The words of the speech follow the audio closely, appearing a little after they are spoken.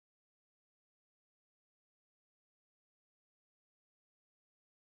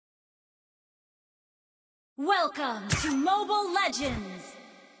Welcome to Mobile Legends!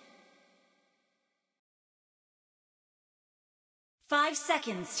 5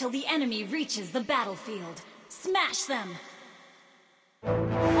 seconds till the enemy reaches the battlefield. Smash them!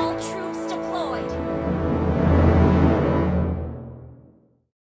 All troops deployed!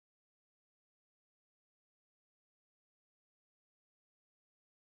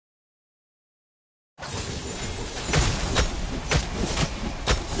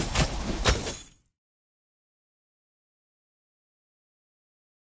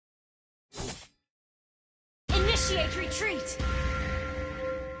 Initiate retreat!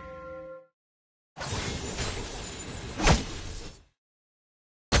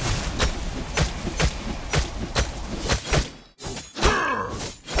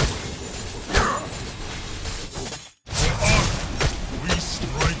 We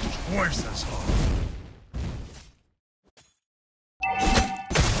strike twice as hard.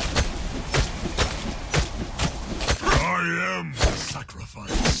 I am the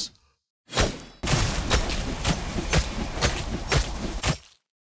sacrifice.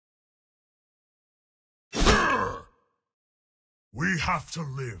 We have to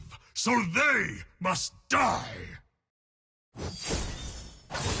live, so they must die!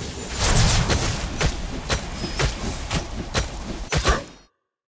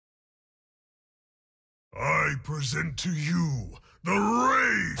 I present to you the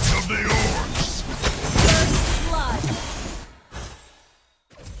rage of the orcs! First blood!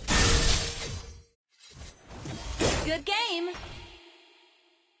 Good game!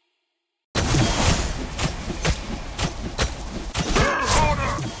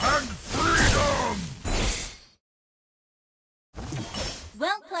 Honor and freedom!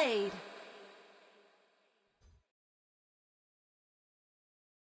 Well played!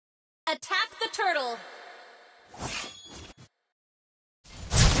 Attack the turtle!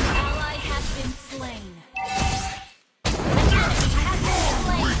 An ally has been slain. An enemy has been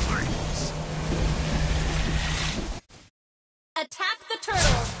slain. Weaklings! Attack the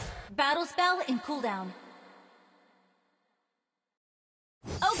turtle! Battle spell in cooldown.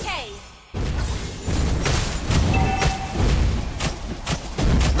 Okay.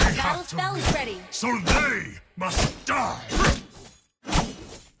 We Battle have to spell live, is ready. so they must die!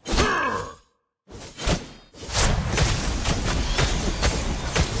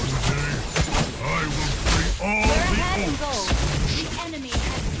 I will free all We're the ahead in orcs! gold. The enemy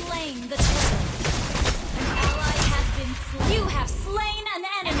has slain the turtle. An ally has been slain. You have slain an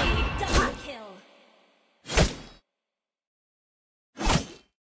enemy. Double kill.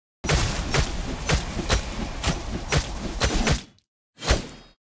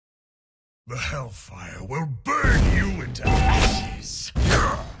 The hellfire will burn you into ashes!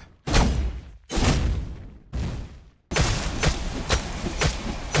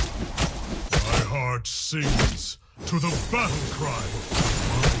 My heart sings to the battle cry of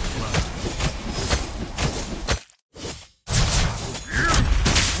my clan. You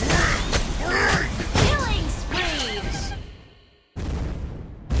will break! Killing spree.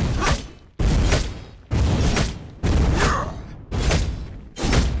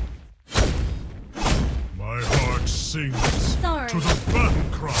 My heart sings Sorry. to the battle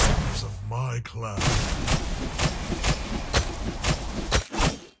cries of my clan.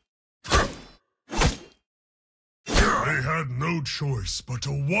 They had no choice but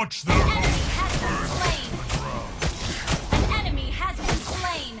to watch their Enemy homes has been burn slain. to the ground. An enemy has been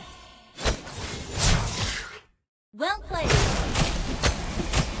slain. Well played.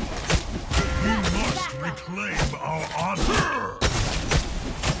 We must reclaim our honor.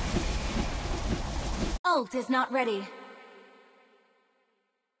 Ult is not ready.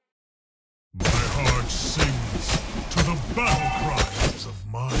 My heart sings to the battle cries of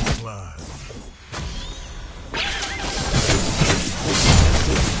my clan.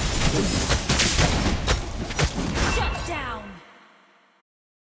 Shut down.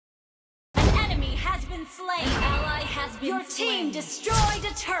 An enemy has been slain. An ally has been Your slain. Team destroyed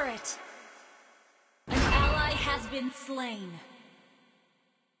a turret. An ally has been slain.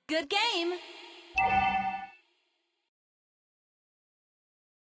 Good game.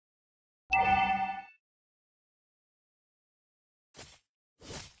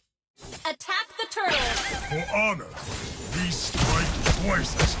 Attack the turtle. For honor, we strike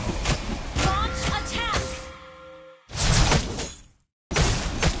twice as hard. Launch attack.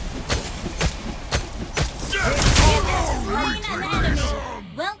 Slain an enemy.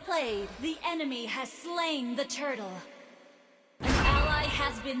 Well played. The enemy has slain the turtle. An ally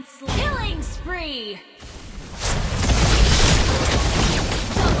has been slain. Killing spree.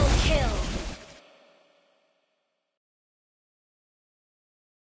 Double kill.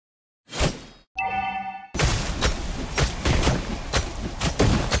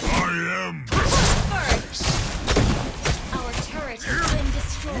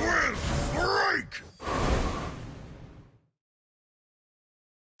 will break!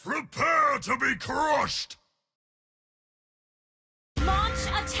 Prepare to be crushed! Launch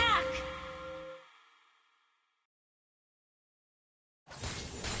attack!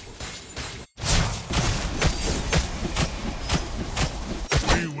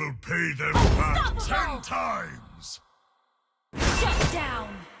 We will pay them back 10 times! Shut down!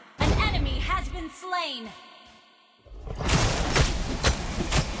 An enemy has been slain!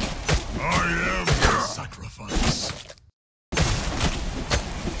 I am the sacrifice!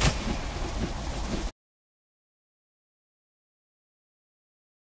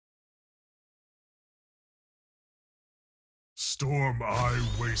 Storm Eye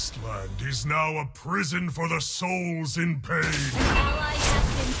Wasteland is now a prison for the souls in pain. An ally has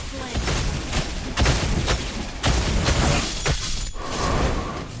been slain.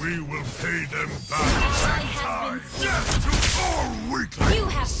 We will pay them back 10 times. Death to all weaklings! You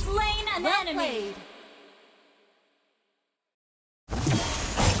have slain an enemy!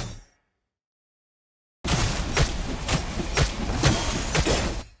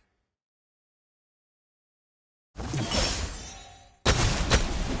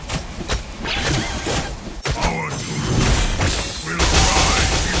 Our totem will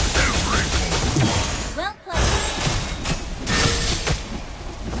rise in every corner. Well played.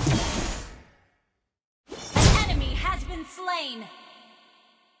 An enemy has been slain.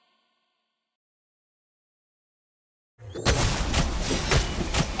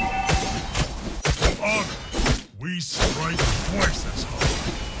 Honor, we strike twice as hard.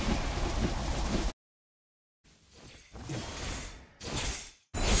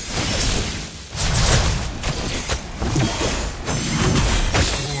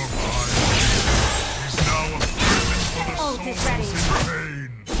 Storm Eye is now a prison for the Ult is ready. souls in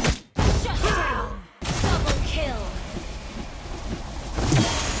pain. Shut down. Double kill.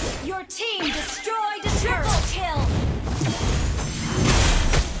 Your team destroyed a triple kill.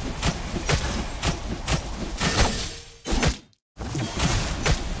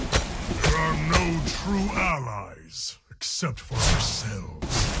 There are no true allies except for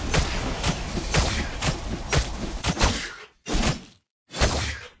ourselves.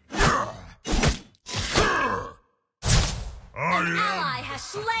 An ally has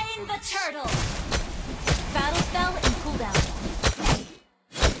slain the turtle. Battle spell in cooldown.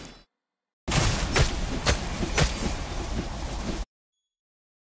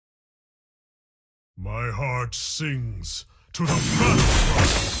 My heart sings to the battle cry.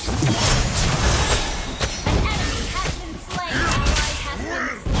 An enemy has been slain. Ally has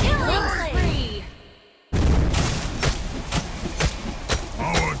been killing spree.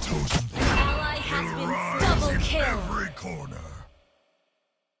 Our totem Ally has will been rise double in kill. every corner.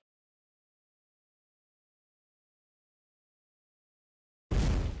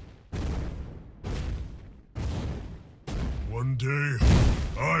 One day,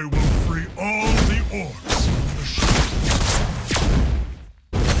 I will free all the orcs from the ship.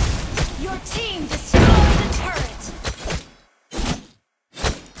 Your team destroyed the turret.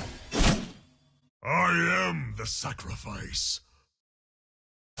 I am the sacrifice.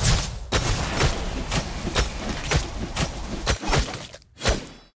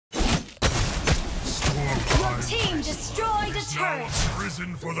 Storm Your Eye team destroyed a is now turret. a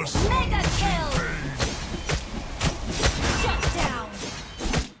prison for the souls Mega in kill. pain. Shut down.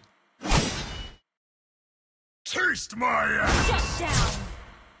 Taste my ass! Shut down.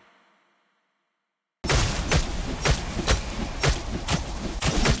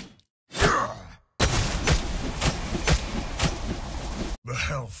 The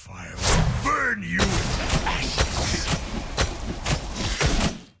Hellfire will burn you into ashes!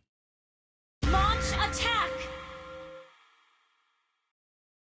 Launch attack.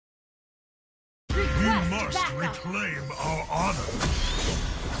 We Request must backup. reclaim our honor!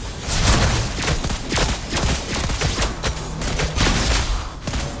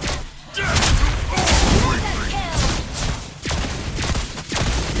 Death to all Mega weaklings! kill.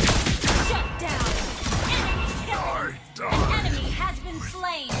 Shut down. Enemy I kill. An die! enemy has been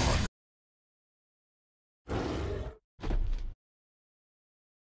slain.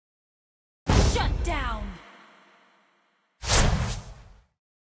 Shut down.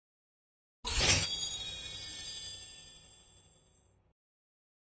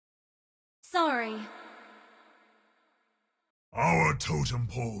 Sorry. Our totem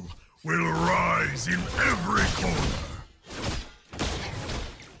pole will rise in every corner!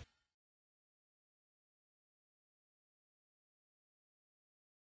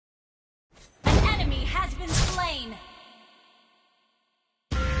 An enemy has been slain.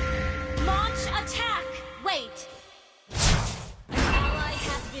 Launch attack. Wait. An ally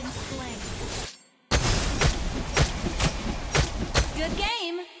has Good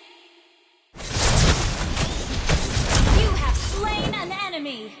game. You have slain an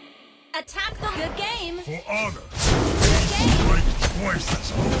enemy. Attack the good game. For honor, Good game. strike twice as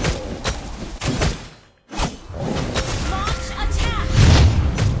hard. Launch attack.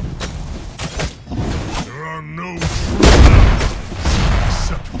 There are no true allies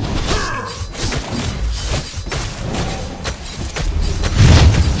except themselves.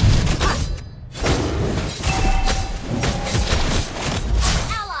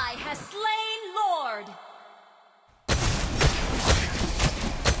 Ally has slain Lord.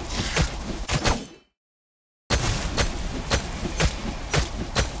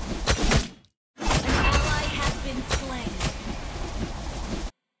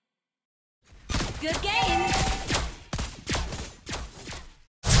 Good game.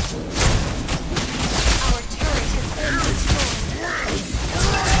 Our turret has been destroyed.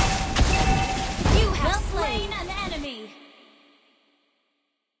 You have slain an enemy.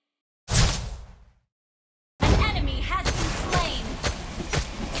 An enemy has been slain.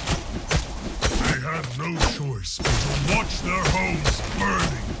 They had no choice but to watch their homes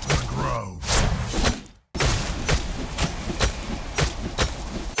burning to the ground.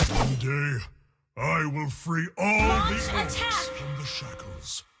 One day, I will free all Launch the orcs attack. from the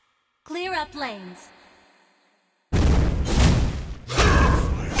shackles. Clear up lanes. I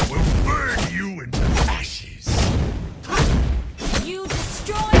will burn you into ashes. You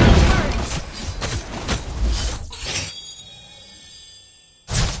destroy the turret.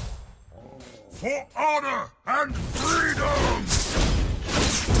 For honor and freedom!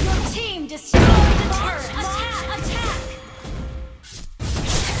 Your team destroyed the turret. Attack! Attack!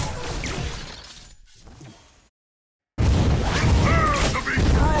 Prepare to be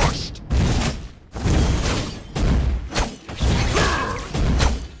crushed!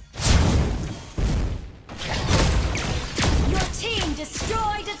 Your team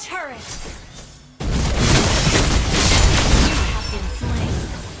destroyed a turret. You have been slain.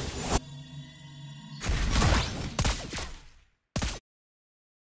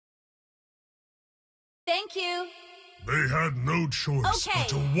 Thank you. They had no choice Okay. but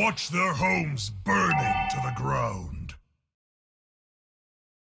to watch their homes burning to the ground.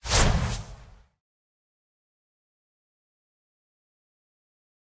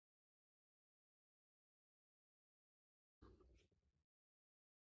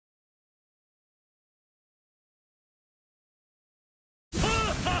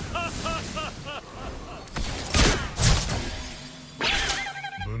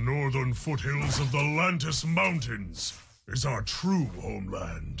 The northern foothills of the Lantis Mountains is our true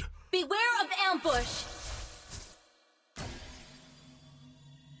homeland. Beware of ambush.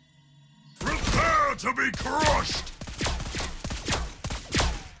 Prepare to be crushed!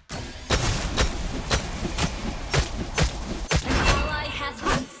 An ally has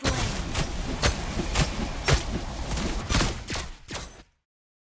been slain.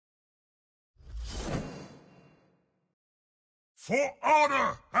 For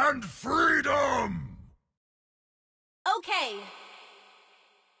honor and freedom! Okay.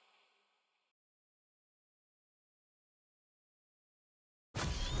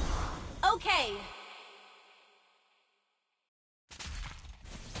 Okay.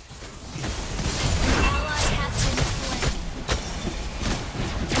 Ally has been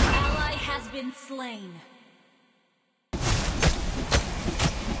slain. An ally has been slain.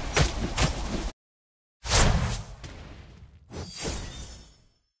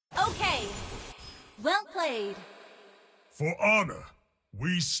 Okay. Well played. For honor,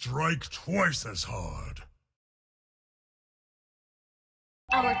 we strike twice as hard.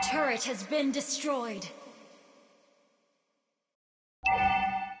 Our turret has been destroyed.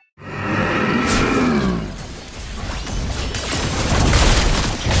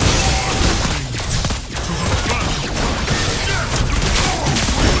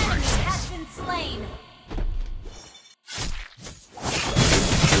 Has been slain.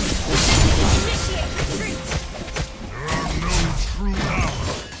 Initiate retreat. There are no true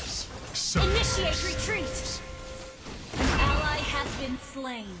allies except Initiate retreat. An ally has been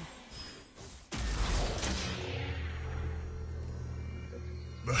slain.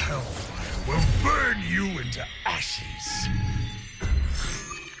 the hellfire will burn you into ashes.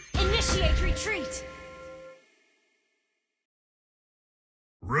 Initiate retreat.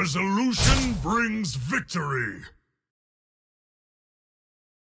 Resolution brings victory.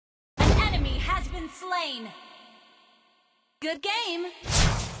 An enemy has been slain. Good game.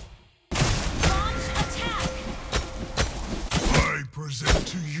 Launch attack. I present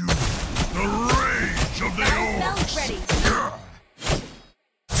to you the rage of the Spell orcs. ready. Yeah.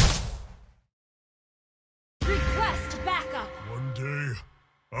 Request backup. One day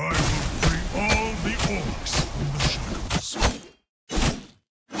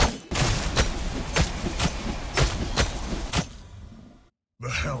The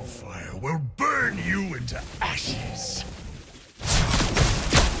hellfire will burn you into ashes!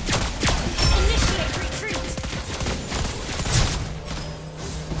 Initiate retreat!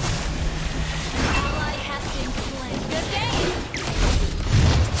 An ally has been slain. Good game!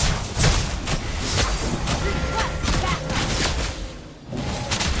 Request backup!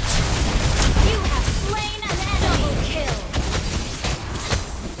 You have slain an enemy! Kill!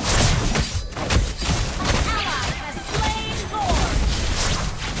 An ally has slain Lord!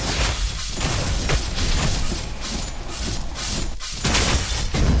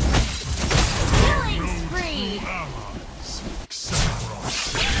 Killing spree! Allies, except for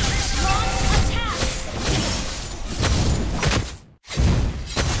ourselves. Launch attack!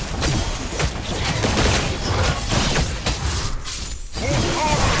 For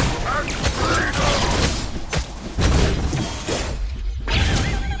honor and freedom!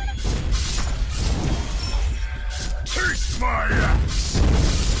 Taste my axe!